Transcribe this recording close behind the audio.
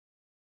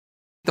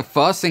the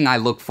first thing I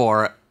look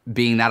for,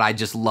 being that I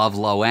just love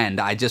low end,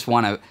 I just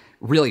want to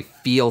really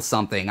feel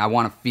something. I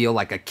want to feel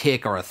like a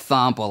kick or a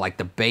thump or like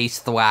the bass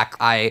thwack.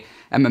 I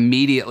am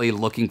immediately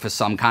looking for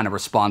some kind of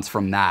response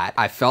from that.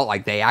 I felt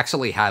like they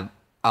actually had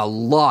a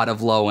lot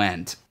of low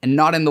end, and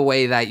not in the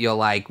way that you're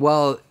like,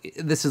 well,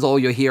 this is all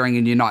you're hearing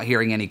and you're not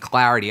hearing any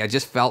clarity. I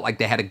just felt like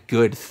they had a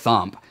good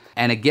thump.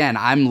 And again,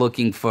 I'm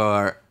looking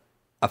for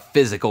a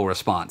physical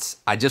response.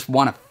 I just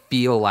want to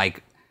feel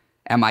like,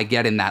 am I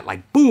getting that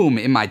like boom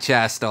in my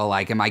chest, or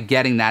like, am I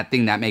getting that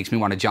thing that makes me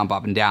want to jump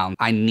up and down?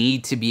 I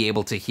need to be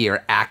able to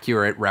hear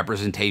accurate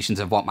representations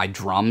of what my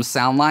drums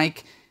sound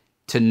like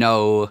to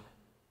know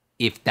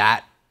if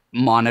that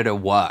monitor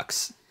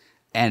works.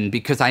 And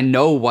because I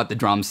know what the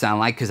drums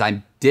sound like, because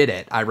I did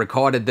it, I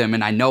recorded them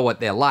and I know what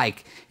they're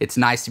like, it's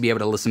nice to be able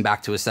to listen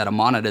back to a set of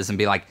monitors and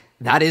be like,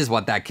 that is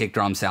what that kick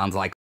drum sounds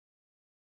like.